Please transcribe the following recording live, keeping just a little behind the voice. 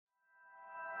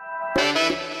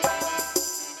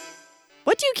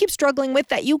What do you keep struggling with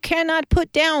that you cannot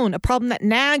put down? A problem that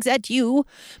nags at you,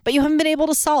 but you haven't been able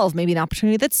to solve. Maybe an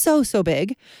opportunity that's so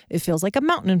big, it feels like a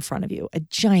mountain in front of you, a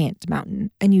giant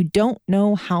mountain, and you don't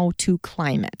know how to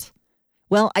climb it.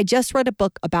 Well, I just read a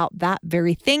book about that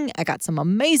very thing. I got some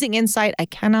amazing insight I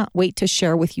cannot wait to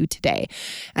share with you today.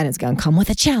 And it's going to come with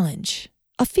a challenge,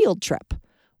 a field trip.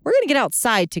 We're going to get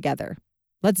outside together.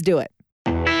 Let's do it.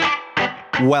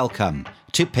 Welcome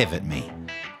to Pivot Me,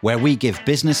 where we give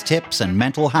business tips and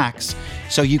mental hacks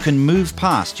so you can move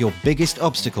past your biggest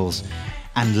obstacles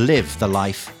and live the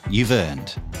life you've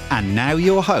earned. And now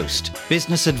your host,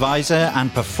 business advisor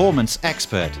and performance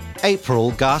expert,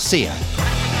 April Garcia.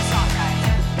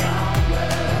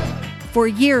 For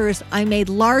years, I made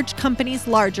large companies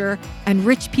larger and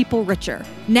rich people richer.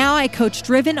 Now I coach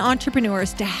driven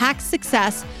entrepreneurs to hack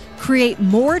success, create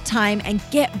more time, and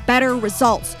get better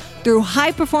results through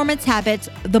high-performance habits,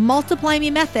 the Multiply Me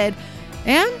method,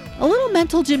 and a little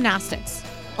mental gymnastics.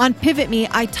 On Pivot Me,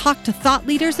 I talk to thought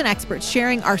leaders and experts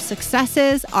sharing our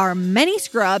successes, our many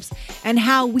screw-ups, and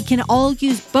how we can all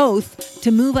use both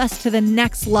to move us to the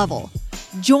next level.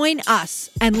 Join us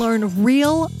and learn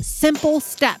real, simple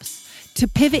steps to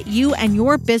pivot you and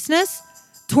your business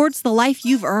towards the life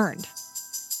you've earned.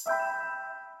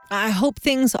 I hope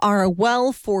things are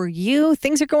well for you.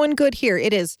 Things are going good here.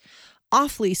 It is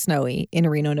awfully snowy in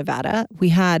Reno, Nevada. We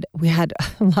had a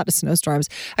lot of snowstorms.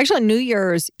 Actually, on New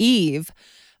Year's Eve,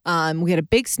 we had a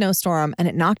big snowstorm and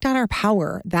it knocked out our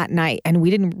power that night. And we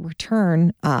didn't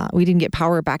return. We didn't get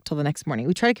power back till the next morning.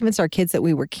 We tried to convince our kids that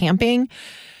we were camping.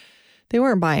 They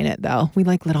weren't buying it though. We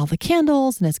lit all the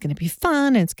candles and it's going to be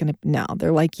fun. No,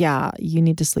 they're like, yeah, you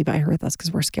need to sleep out here with us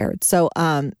because we're scared. So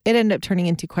it ended up turning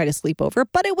into quite a sleepover,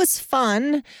 but it was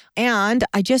fun. And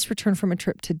I just returned from a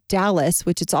trip to Dallas,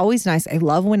 which it's always nice. I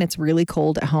love when it's really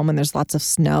cold at home and there's lots of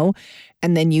snow.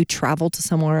 And then you travel to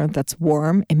somewhere that's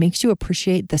warm. It makes you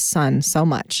appreciate the sun so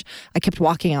much. I kept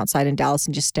walking outside in Dallas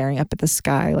and just staring up at the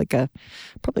sky like a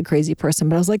probably crazy person.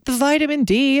 But I was like, the vitamin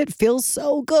D, it feels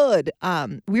so good.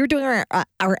 We were doing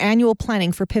our annual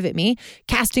planning for Pivot Me,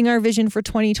 casting our vision for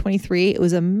 2023. It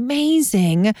was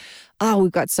amazing. Oh,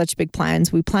 we've got such big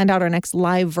plans. We planned out our next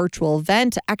live virtual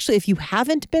event. Actually, if you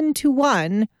haven't been to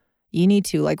one, you need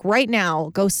to, right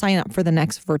now, go sign up for the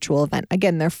next virtual event.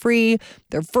 Again, they're free,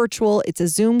 they're virtual, it's a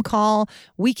Zoom call.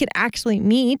 We can actually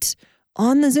meet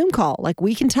on the Zoom call.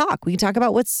 We can talk. We can talk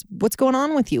about what's going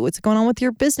on with you, what's going on with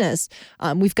your business.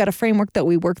 We've got a framework that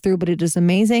we work through, but it is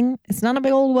amazing. It's not a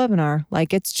big old webinar.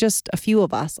 It's just a few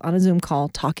of us on a Zoom call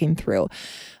talking through.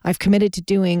 I've committed to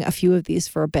doing a few of these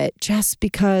for a bit just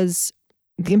because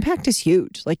the impact is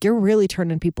huge. You're really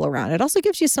turning people around. It also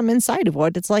gives you some insight of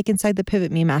what it's like inside the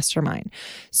Pivot Me Mastermind.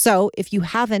 So if you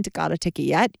haven't got a ticket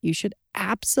yet, you should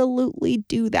absolutely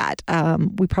do that.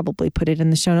 We probably put it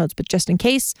in the show notes, but just in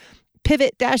case,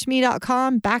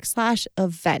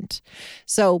 pivot-me.com/event.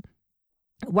 So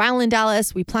while in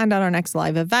Dallas, we planned out our next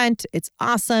live event. It's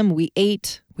awesome. We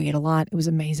ate a lot. It was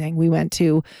amazing. We went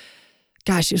to,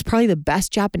 it was probably the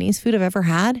best Japanese food I've ever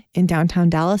had in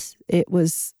downtown Dallas. It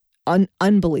was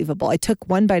unbelievable. I took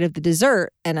one bite of the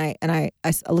dessert and I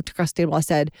looked across the table. I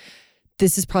said,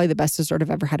 this is probably the best dessert I've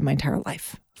ever had in my entire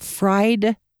life.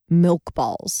 Fried milk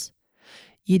balls.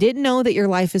 You didn't know that your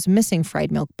life is missing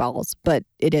fried milk balls, but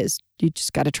it is. You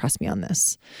just got to trust me on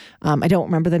this. I don't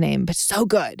remember the name, but so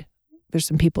good. There's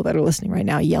some people that are listening right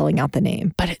now yelling out the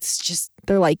name, but it's just,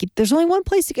 they're like, there's only one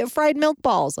place to get fried milk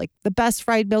balls, the best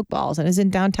fried milk balls, and it's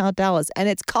in downtown Dallas, and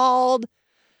it's called,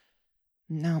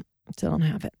 no. Still don't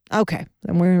have it. Okay.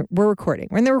 Then we're recording.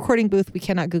 We're in the recording booth. We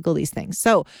cannot Google these things.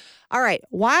 So, all right.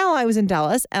 While I was in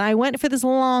Dallas and I went for this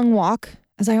long walk,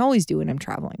 as I always do when I'm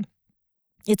traveling.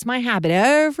 It's my habit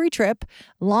every trip,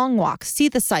 long walk, see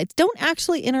the sights. Don't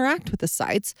actually interact with the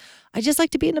sights. I just like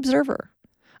to be an observer.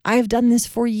 I've done this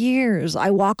for years. I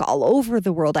walk all over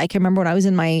the world. I can remember when I was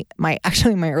in my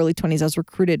early 20s, I was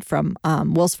recruited from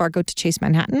Wells Fargo to Chase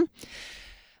Manhattan.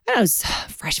 And I was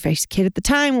a fresh-faced kid at the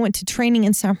time. We went to training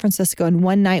in San Francisco, and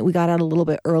one night we got out a little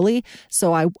bit early.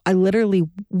 So I literally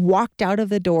walked out of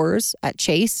the doors at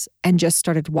Chase and just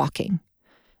started walking.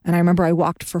 And I remember I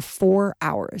walked for 4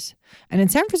 hours. And in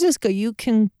San Francisco, you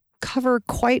can cover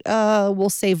quite a,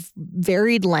 we'll say,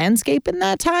 varied landscape in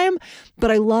that time. But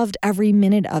I loved every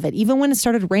minute of it. Even when it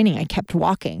started raining, I kept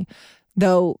walking.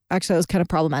 Though, actually, that was kind of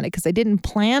problematic because I didn't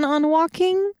plan on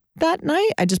walking that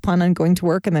night. I just planned on going to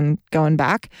work and then going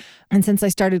back. And since I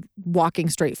started walking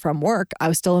straight from work, I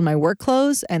was still in my work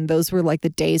clothes. And those were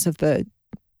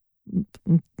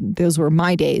those were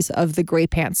my days of the gray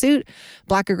pantsuit,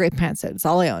 black or gray pantsuit. It's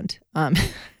all I owned.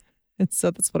 And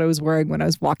so that's what I was wearing when I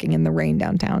was walking in the rain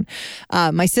downtown.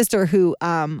 My sister, who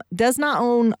does not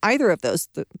own either of those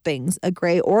things, a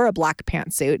gray or a black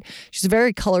pantsuit. She's a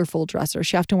very colorful dresser.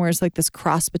 She often wears like this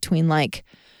cross between like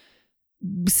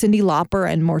Cyndi Lauper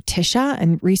and Morticia.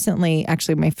 And recently,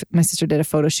 actually, my sister did a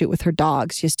photo shoot with her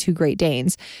dogs. She has 2 Great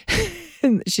Danes.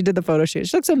 And she did the photo shoot.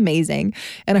 She looks amazing.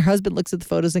 And her husband looks at the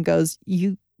photos and goes,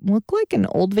 "You look like an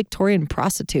old Victorian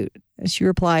prostitute." And she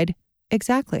replied,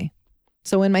 "Exactly."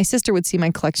 So when my sister would see my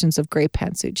collections of gray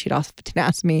pantsuits, she'd often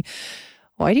ask me,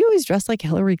 "Why do you always dress like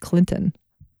Hillary Clinton?"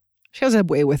 She has a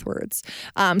way with words.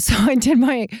 So I did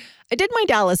my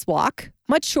Dallas walk,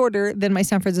 much shorter than my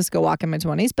San Francisco walk in my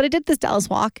 20s, but I did this Dallas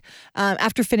walk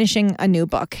after finishing a new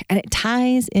book, and it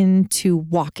ties into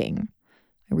walking.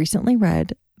 I recently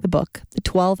read the book, The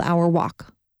 12-Hour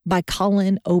Walk by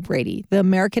Colin O'Brady, the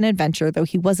American adventurer, though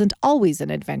he wasn't always an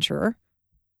adventurer.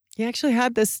 He actually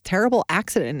had this terrible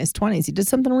accident in his 20s. He did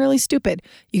something really stupid.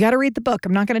 You got to read the book.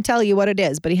 I'm not going to tell you what it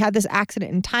is, but he had this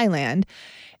accident in Thailand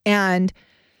and,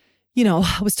 you know,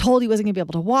 was told he wasn't going to be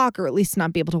able to walk, or at least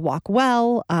not be able to walk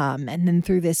well. And then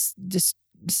through this just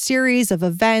series of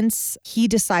events, he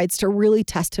decides to really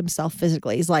test himself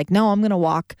physically. He's like, no, I'm going to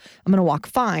walk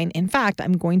fine. In fact,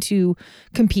 I'm going to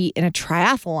compete in a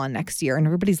triathlon next year. And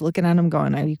everybody's looking at him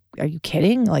going, are you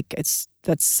kidding? Like,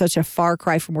 that's such a far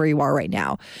cry from where you are right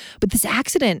now. But this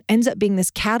accident ends up being this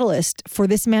catalyst for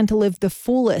this man to live the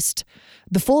fullest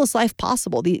life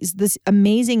possible. These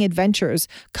amazing adventures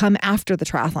come after the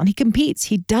triathlon. He competes,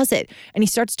 he does it, and he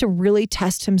starts to really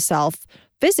test himself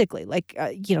physically, like,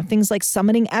 things like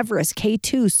summiting Everest,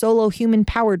 K2, solo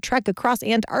human-powered trek across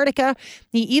Antarctica.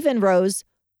 He even rows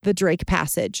the Drake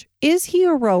Passage. Is he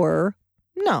a rower?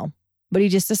 No. But he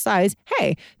just decides,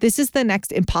 hey, this is the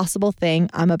next impossible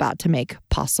thing I'm about to make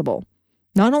possible.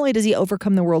 Not only does he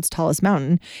overcome the world's tallest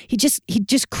mountain, he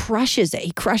just crushes it.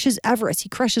 He crushes Everest. He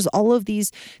crushes all of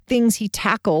these things he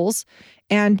tackles,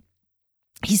 and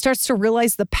he starts to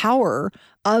realize the power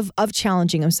of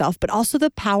challenging himself, but also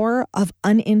the power of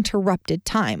uninterrupted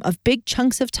time, of big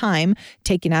chunks of time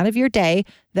taken out of your day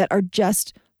that are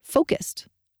just focused.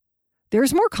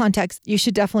 There's more context. You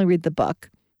should definitely read the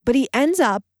book. But he ends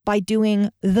up by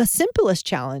doing the simplest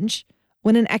challenge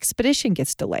when an expedition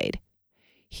gets delayed.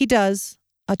 He does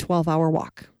a 12-hour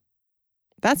walk.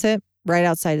 That's it, right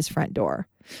outside his front door.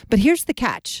 But here's the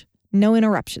catch. No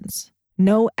interruptions,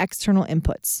 no external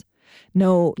inputs.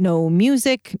 No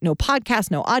music, no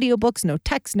podcast, no audiobooks, no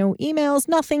text, no emails,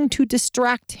 nothing to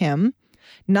distract him,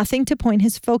 nothing to point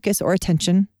his focus or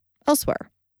attention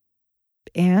elsewhere.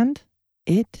 And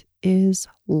it is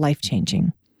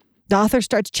life-changing. The author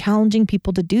starts challenging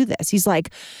people to do this. He's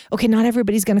like, okay, not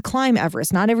everybody's going to climb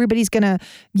Everest. Not everybody's going to,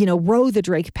 row the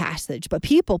Drake Passage. But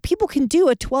people can do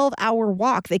a 12-hour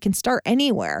walk. They can start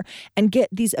anywhere and get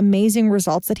these amazing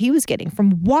results that he was getting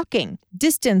from walking.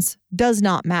 Distance does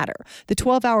not matter. The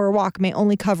 12-hour walk may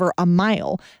only cover a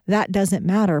mile. That doesn't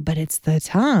matter, but it's the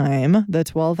time, the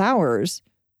 12 hours,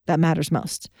 that matters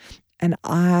most. And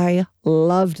I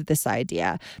loved this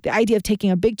idea. The idea of taking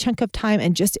a big chunk of time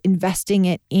and just investing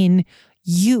it in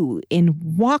you, in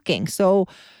walking. So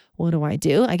what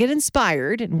do? I get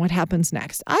inspired. And what happens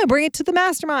next? I bring it to the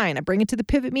mastermind. I bring it to the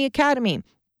Pivot Me Academy.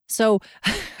 So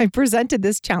I presented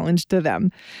this challenge to them,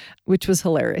 which was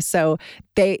hilarious. So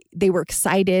they were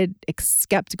excited,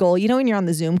 skeptical. You know, when you're on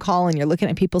the Zoom call and you're looking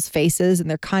at people's faces and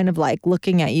they're kind of like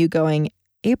looking at you going,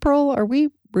 April, are we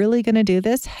really going to do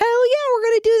this? Hell yeah, we're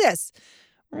going to do this.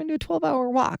 We're going to do a 12-hour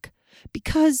walk,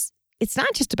 because it's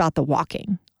not just about the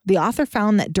walking. The author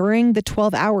found that during the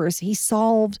 12 hours, he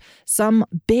solved some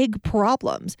big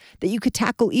problems that you could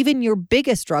tackle, even your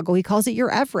biggest struggle. He calls it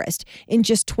your Everest, in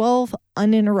just 12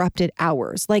 uninterrupted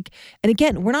hours. And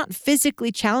again, we're not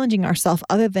physically challenging ourselves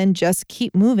other than just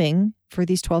keep moving for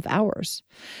these 12 hours.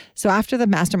 So after the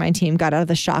mastermind team got out of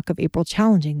the shock of April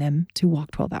challenging them to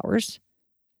walk 12 hours,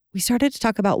 we started to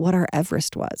talk about what our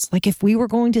Everest was. Like, if we were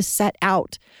going to set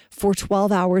out for 12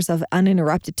 hours of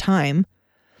uninterrupted time,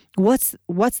 what's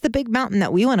the big mountain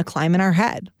that we want to climb in our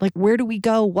head? Like, where do we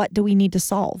go? What do we need to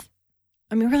solve?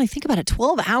 I mean, really think about it.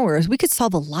 12 hours, we could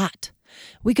solve a lot.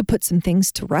 We could put some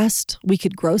things to rest. We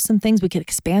could grow some things. We could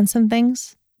expand some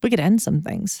things. We could end some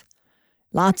things.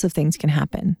 Lots of things can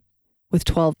happen with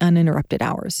 12 uninterrupted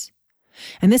hours.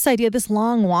 And this idea, this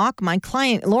long walk, my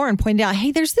client, Lauren, pointed out,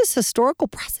 hey, there's this historical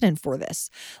precedent for this.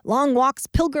 Long walks,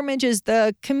 pilgrimages,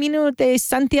 the Camino de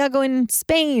Santiago in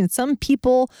Spain. Some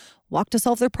people walk to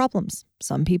solve their problems.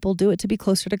 Some people do it to be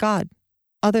closer to God.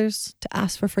 Others to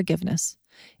ask for forgiveness.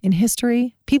 In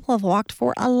history, people have walked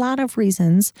for a lot of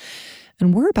reasons.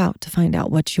 And we're about to find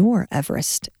out what your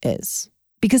Everest is.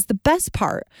 Because the best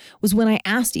part was when I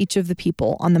asked each of the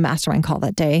people on the mastermind call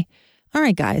that day, all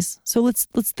right, guys, so let's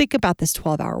think about this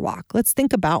 12-hour walk. Let's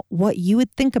think about what you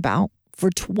would think about for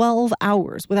 12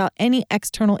 hours without any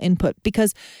external input,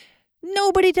 because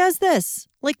nobody does this.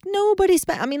 Like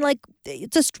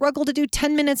it's a struggle to do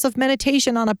 10 minutes of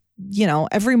meditation on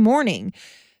every morning.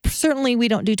 Certainly we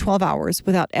don't do 12 hours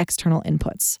without external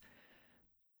inputs.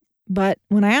 But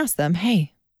when I asked them,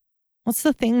 hey, what's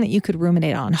the thing that you could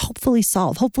ruminate on, hopefully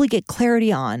solve, hopefully get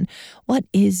clarity on? What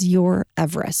is your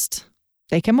Everest?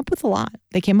 They came up with a lot.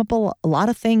 They came up with a lot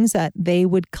of things that they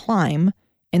would climb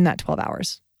in that 12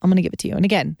 hours. I'm going to give it to you. And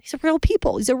again, these are real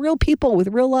people. These are real people with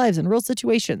real lives and real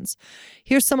situations.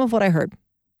 Here's some of what I heard.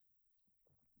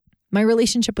 My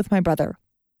relationship with my brother.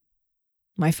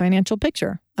 My financial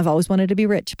picture. I've always wanted to be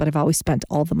rich, but I've always spent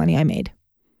all the money I made.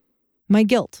 My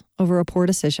guilt over a poor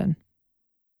decision.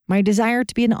 My desire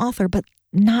to be an author, but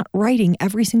not writing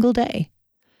every single day.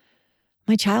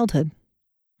 My childhood.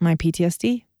 My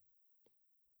PTSD.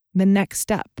 The next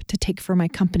step to take for my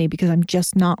company because I'm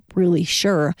just not really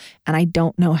sure and I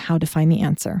don't know how to find the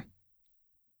answer.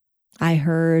 I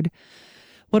heard,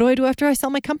 what do I do after I sell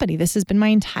my company? This has been my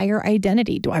entire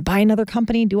identity. Do I buy another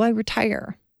company? Do I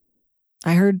retire?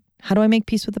 I heard, how do I make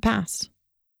peace with the past?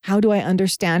 How do I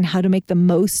understand how to make the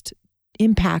most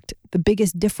impact, the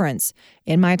biggest difference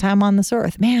in my time on this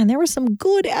earth? Man, there were some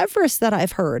good Everests that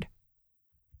I've heard.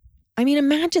 I mean,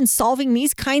 imagine solving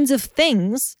these kinds of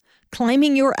things,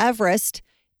 climbing your Everest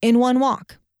in one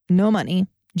walk. No money,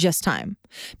 just time.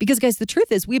 Because guys, the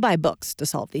truth is we buy books to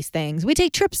solve these things. We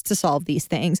take trips to solve these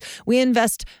things. We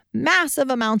invest massive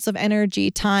amounts of energy,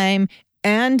 time,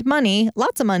 and money,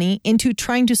 lots of money, into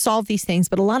trying to solve these things.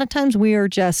 But a lot of times we are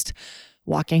just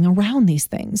walking around these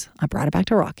things. I brought it back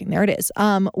to rocking. There it is.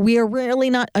 We are really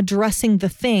not addressing the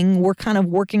thing. We're kind of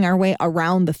working our way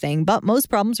around the thing. But most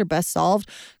problems are best solved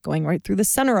going right through the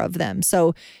center of them.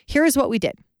 So here's what we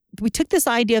did. We took this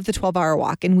idea of the 12-hour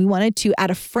walk and we wanted to add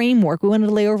a framework. We wanted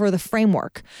to lay over the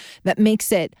framework that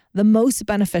makes it the most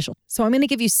beneficial. So I'm going to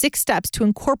give you 6 steps to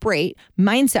incorporate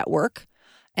mindset work.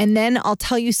 And then I'll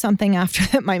tell you something after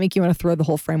that might make you want to throw the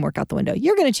whole framework out the window.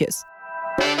 You're going to choose.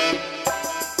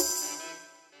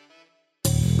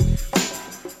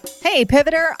 Hey,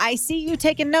 Pivoter, I see you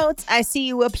taking notes. I see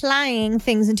you applying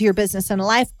things into your business and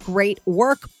life. Great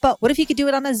work. But what if you could do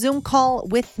it on a Zoom call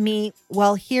with me?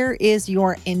 Well, here is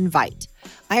your invite.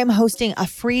 I am hosting a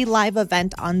free live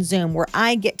event on Zoom where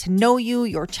I get to know you,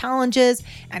 your challenges,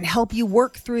 and help you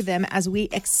work through them as we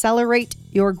accelerate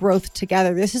your growth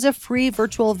together. This is a free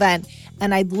virtual event,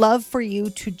 and I'd love for you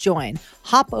to join.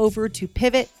 Hop over to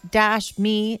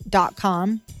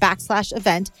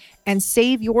pivot-me.com/event and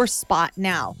save your spot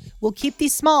now. We'll keep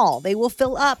these small. They will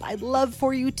fill up. I'd love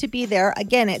for you to be there.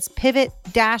 Again, it's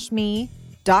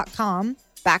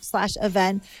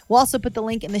pivot-me.com/event. We'll also put the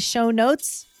link in the show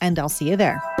notes, and I'll see you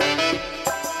there.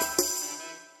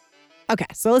 Okay,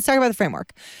 so let's talk about the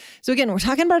framework. So again, we're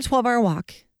talking about a 12-hour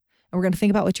walk, and we're going to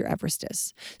think about what your Everest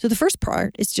is. So the first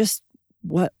part is just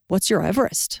what's your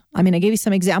Everest? I mean, I gave you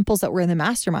some examples that were in the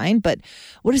mastermind, but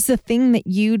what is the thing that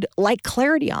you'd like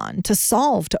clarity on, to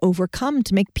solve, to overcome,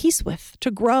 to make peace with,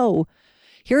 to grow?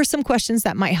 Here are some questions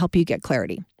that might help you get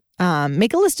clarity.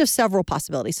 Make a list of several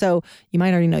possibilities. So you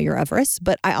might already know your Everest,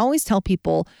 but I always tell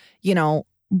people,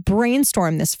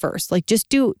 brainstorm this first. Like just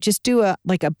do a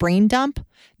brain dump.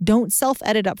 Don't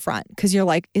self-edit up front because you're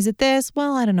like, is it this?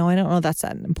 Well, I don't know. I don't know. That's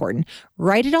that important.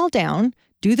 Write it all down,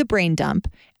 do the brain dump,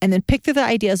 and then pick through the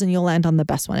ideas and you'll land on the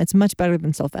best one. It's much better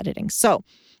than self-editing. So,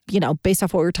 based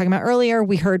off what we were talking about earlier,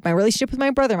 we heard my relationship with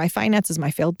my brother, my finances, my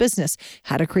failed business,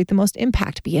 how to create the most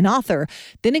impact, be an author,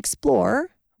 then explore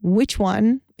which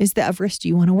one is the Everest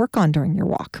you want to work on during your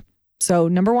walk. So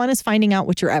number 1 is finding out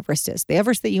what your Everest is, the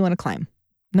Everest that you want to climb.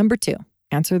 Number 2,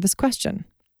 answer this question.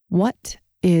 What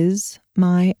is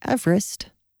my Everest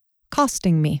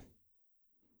costing me?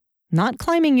 Not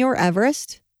climbing your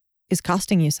Everest is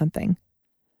costing you something.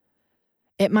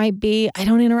 It might be, I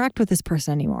don't interact with this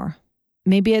person anymore.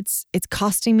 Maybe it's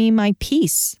costing me my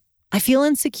peace. I feel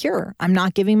insecure. I'm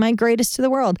not giving my greatest to the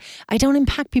world. I don't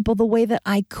impact people the way that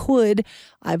I could.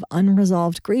 I have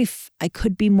unresolved grief. I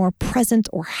could be more present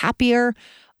or happier.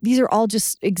 These are all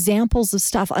just examples of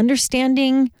stuff.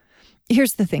 Understanding,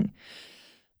 here's the thing.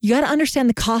 You got to understand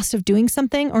the cost of doing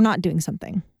something or not doing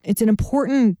something. It's an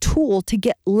important tool to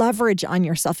get leverage on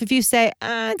yourself. If you say,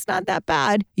 it's not that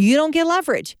bad, you don't get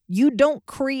leverage. You don't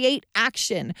create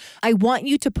action. I want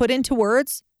you to put into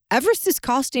words, Everest is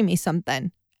costing me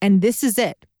something. And this is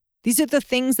it. These are the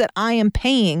things that I am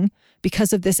paying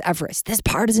because of this Everest. This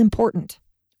part is important.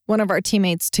 one of our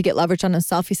teammates to get leverage on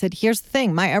himself. He said, here's the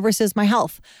thing. My Everest is my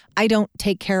health. I don't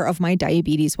take care of my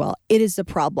diabetes well. It is a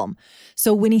problem.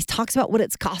 So when he talks about what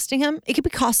it's costing him, it could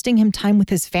be costing him time with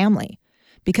his family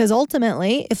because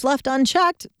ultimately, if left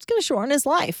unchecked, it's going to shorten his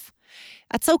life.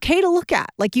 That's okay to look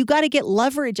at. Like you got to get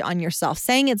leverage on yourself.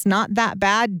 Saying it's not that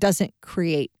bad doesn't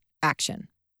create action.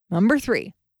 Number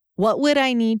 3, what would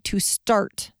I need to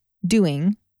start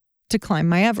doing to climb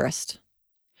my Everest?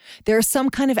 There's some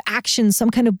kind of action, some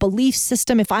kind of belief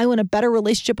system. If I want a better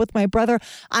relationship with my brother,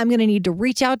 I'm going to need to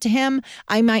reach out to him.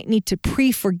 I might need to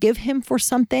forgive him for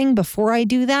something before I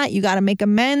do that. You got to make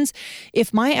amends.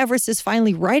 If my Everest is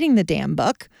finally writing the damn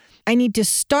book, I need to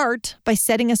start by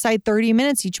setting aside 30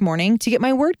 minutes each morning to get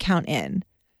my word count in.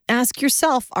 Ask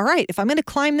yourself, all right, if I'm going to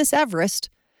climb this Everest,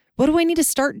 what do I need to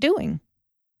start doing?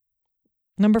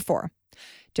 Number 4,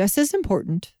 just as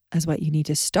important as what you need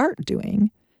to start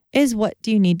doing is what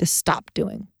do you need to stop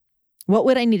doing? What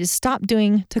would I need to stop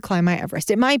doing to climb my Everest?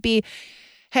 It might be,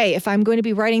 hey, if I'm going to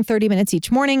be writing 30 minutes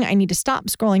each morning, I need to stop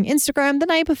scrolling Instagram the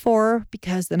night before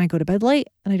because then I go to bed late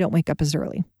and I don't wake up as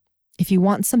early. If you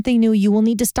want something new, you will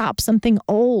need to stop something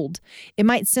old. It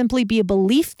might simply be a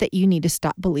belief that you need to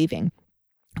stop believing.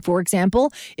 For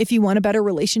example, if you want a better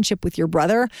relationship with your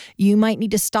brother, you might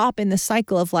need to stop in the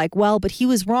cycle of like, well, but he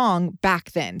was wrong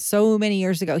back then. So many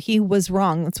years ago, he was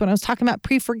wrong. That's when I was talking about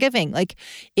pre-forgiving. Like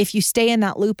if you stay in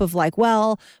that loop of like,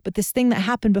 well, but this thing that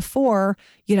happened before,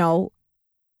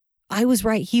 I was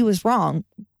right, he was wrong.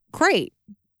 Great.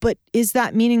 But is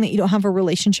that meaning that you don't have a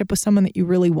relationship with someone that you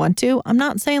really want to? I'm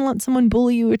not saying let someone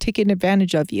bully you or take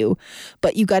advantage of you,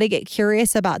 but you got to get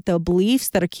curious about the beliefs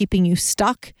that are keeping you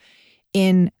stuck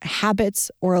in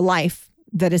habits or a life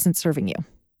that isn't serving you.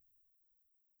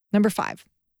 Number 5,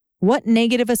 what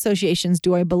negative associations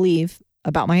do I believe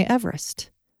about my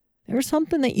Everest? There's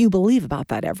something that you believe about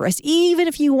that Everest. Even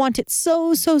if you want it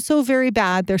so very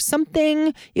bad, there's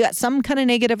something, you got some kind of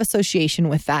negative association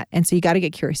with that. And so you got to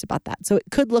get curious about that. So it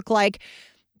could look like,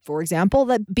 for example,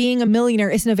 that being a millionaire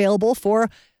isn't available for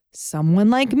someone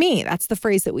like me. That's the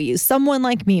phrase that we use. Someone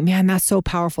like me. Man, that's so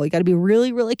powerful. You got to be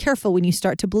really, really careful when you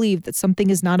start to believe that something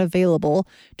is not available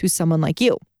to someone like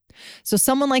you. So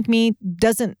someone like me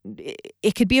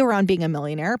it could be around being a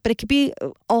millionaire, but it could be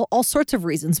all sorts of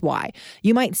reasons why.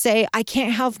 You might say, I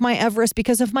can't have my Everest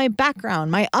because of my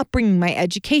background, my upbringing, my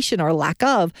education or lack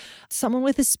of. Someone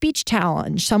with a speech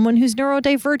challenge, someone who's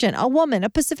neurodivergent, a woman, a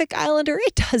Pacific Islander.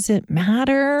 It doesn't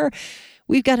matter.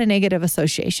 We've got a negative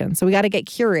association. So we got to get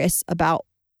curious about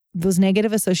those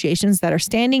negative associations that are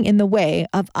standing in the way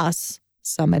of us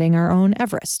summiting our own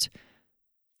Everest.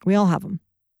 We all have them.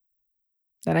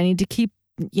 That I need to keep,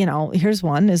 here's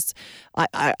one is,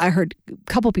 I heard a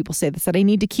couple people say this, that I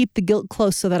need to keep the guilt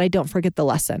close so that I don't forget the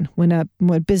lesson. When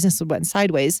business went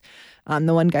sideways,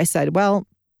 the one guy said, well,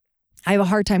 I have a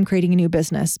hard time creating a new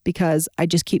business because I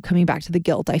just keep coming back to the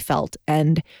guilt I felt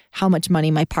and how much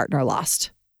money my partner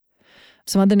lost.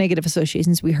 Some other negative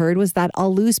associations we heard was that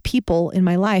I'll lose people in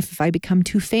my life if I become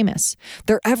too famous.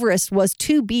 Their Everest was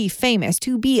to be famous,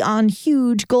 to be on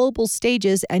huge global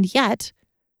stages, and yet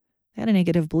they had a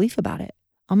negative belief about it.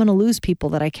 I'm going to lose people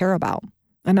that I care about.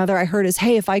 Another I heard is,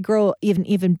 hey, if I grow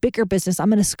even bigger business, I'm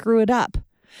going to screw it up.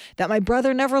 That my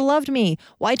brother never loved me.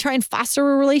 Why try and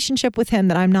foster a relationship with him?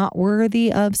 That I'm not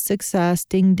worthy of success.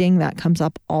 Ding, ding. That comes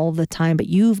up all the time. But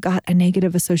you've got a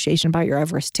negative association about your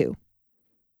Everest too.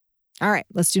 All right,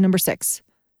 let's do number 6.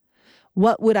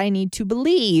 What would I need to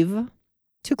believe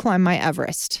to climb my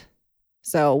Everest?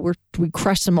 So we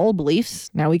crushed some old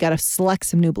beliefs. Now we got to select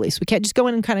some new beliefs. We can't just go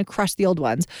in and kind of crush the old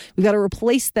ones. We've got to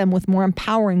replace them with more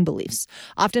empowering beliefs.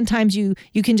 Oftentimes you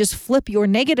can just flip your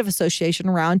negative association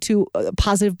around to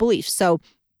positive beliefs. So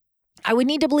I would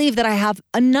need to believe that I have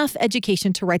enough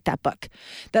education to write that book,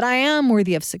 that I am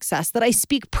worthy of success, that I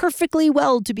speak perfectly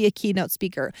well to be a keynote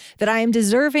speaker, that I am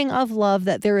deserving of love,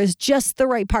 that there is just the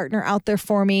right partner out there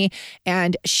for me,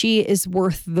 and she is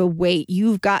worth the wait.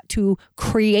 You've got to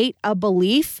create a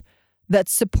belief that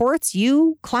supports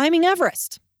you climbing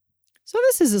Everest. So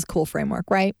this is this cool framework,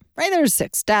 right? There's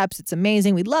 6 steps. It's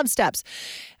amazing. We love steps.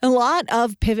 A lot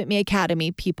of Pivot Me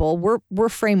Academy people, we're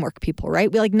framework people, right?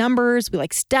 We like numbers. We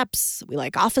like steps. We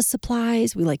like office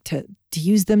supplies. We like to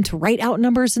use them to write out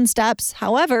numbers and steps.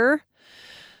 However,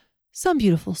 some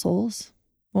beautiful souls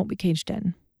won't be caged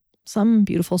in. Some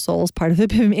beautiful souls, part of the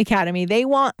Pivot Me Academy, they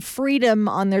want freedom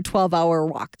on their 12-hour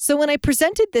walk. So when I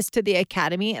presented this to the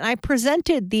Academy and I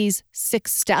presented these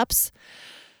 6 steps,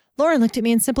 Lauren looked at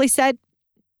me and simply said,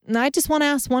 I just want to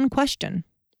ask one question.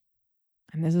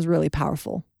 And this is really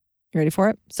powerful. You ready for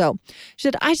it? So she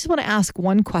said, I just want to ask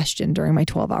one question during my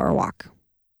 12-hour walk.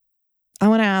 I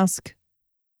want to ask,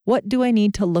 What do I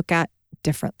need to look at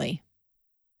differently?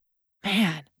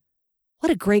 Man,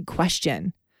 what a great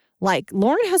question. Like,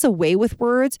 Lauren has a way with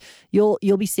words. You'll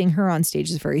be seeing her on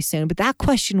stages very soon. But that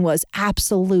question was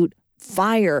absolute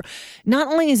fire. Not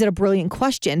only is it a brilliant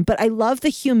question, but I love the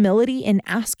humility in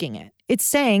asking it. It's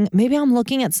saying, maybe I'm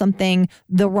looking at something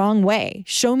the wrong way.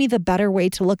 Show me the better way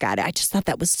to look at it. I just thought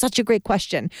that was such a great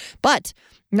question. But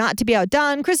not to be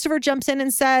outdone, Christopher jumps in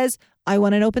and says, I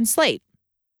want an open slate.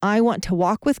 I want to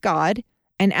walk with God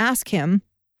and ask him.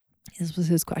 This was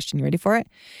his question. You ready for it?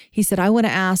 He said, I want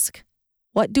to ask,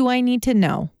 what do I need to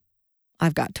know?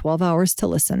 I've got 12 hours to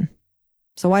listen.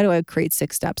 So why do I create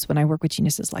 6 steps when I work with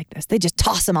geniuses like this? They just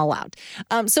toss them all out.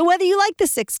 So whether you like the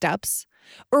 6 steps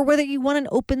or whether you want an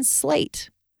open slate,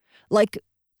 like,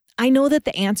 I know that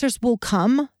the answers will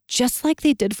come just like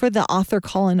they did for the author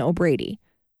Colin O'Brady.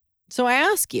 So I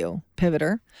ask you,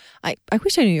 Pivoter, I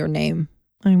wish I knew your name.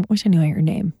 I wish I knew your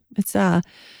name. It's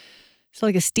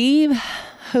like a Steve.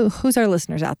 Who's our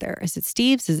listeners out there? Is it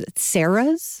Steve's? Is it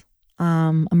Sarah's?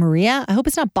 A Maria? I hope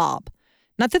it's not Bob.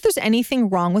 Not that there's anything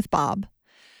wrong with Bob,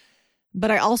 but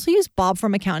I also use Bob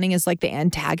from accounting as like the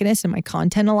antagonist in my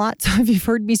content a lot. So if you've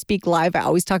heard me speak live, I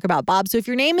always talk about Bob. So if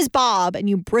your name is Bob and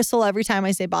you bristle every time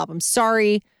I say Bob, I'm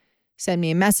sorry. Send me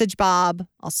a message, Bob.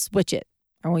 I'll switch it.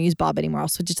 I won't use Bob anymore. I'll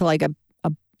switch it to like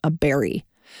a Barry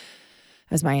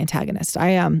as my antagonist. I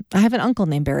have an uncle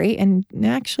named Barry, and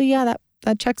actually, yeah,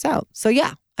 that checks out. So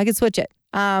yeah, I could switch it.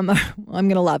 I'm going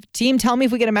to love. Team, tell me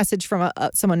if we get a message from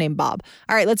someone named Bob.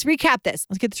 All right, let's recap this.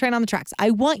 Let's get the train on the tracks.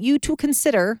 I want you to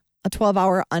consider a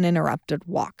 12-hour uninterrupted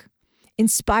walk,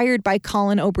 inspired by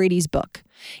Colin O'Brady's book.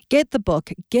 Get the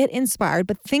book, get inspired,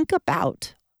 but think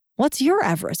about, what's your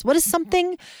Everest? Was it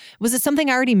something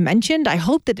I already mentioned? I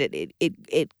hope that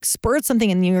it spurred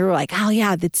something and you were like, oh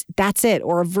yeah, that's it,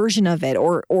 or a version of it,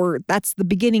 or that's the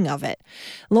beginning of it.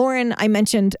 Lauren, I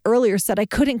mentioned earlier, said I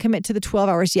couldn't commit to the 12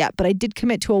 hours yet, but I did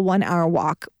commit to a 1-hour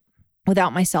walk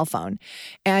without my cell phone.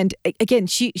 And again,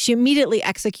 she immediately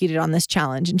executed on this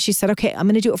challenge. And she said, okay, I'm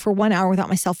going to do it for 1 hour without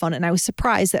my cell phone. And I was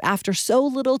surprised that after so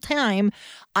little time,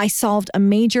 I solved a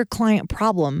major client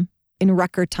problem in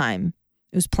record time.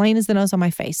 It was plain as the nose on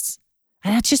my face.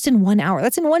 And that's just in 1 hour.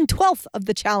 That's in 1/12 of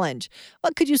the challenge.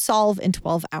 What could you solve in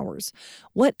 12 hours?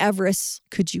 What Everest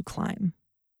could you climb?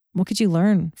 What could you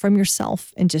learn from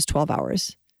yourself in just 12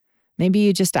 hours? Maybe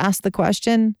you just ask the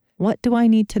question, what do I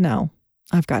need to know?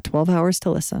 I've got 12 hours to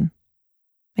listen.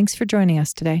 Thanks for joining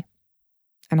us today,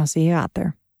 and I'll see you out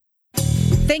there.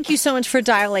 Thank you so much for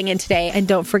dialing in today. And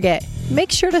don't forget,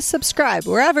 make sure to subscribe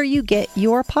wherever you get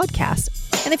your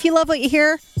podcast. And if you love what you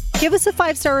hear, give us a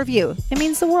 5-star review. It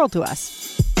means the world to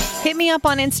us. Hit me up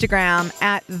on Instagram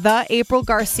at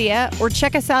 @TheAprilGarcia or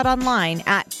check us out online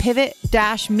at pivot-me.com.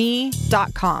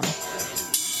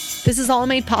 This is all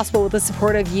made possible with the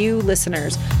support of you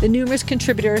listeners, the numerous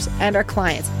contributors, and our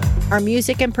clients. Our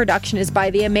music and production is by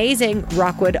the amazing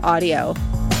Rockwood Audio.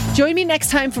 Join me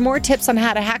next time for more tips on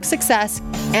how to hack success.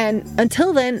 And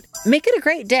until then, make it a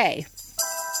great day.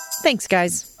 Thanks,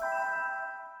 guys.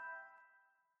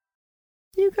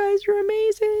 You guys are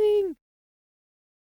amazing.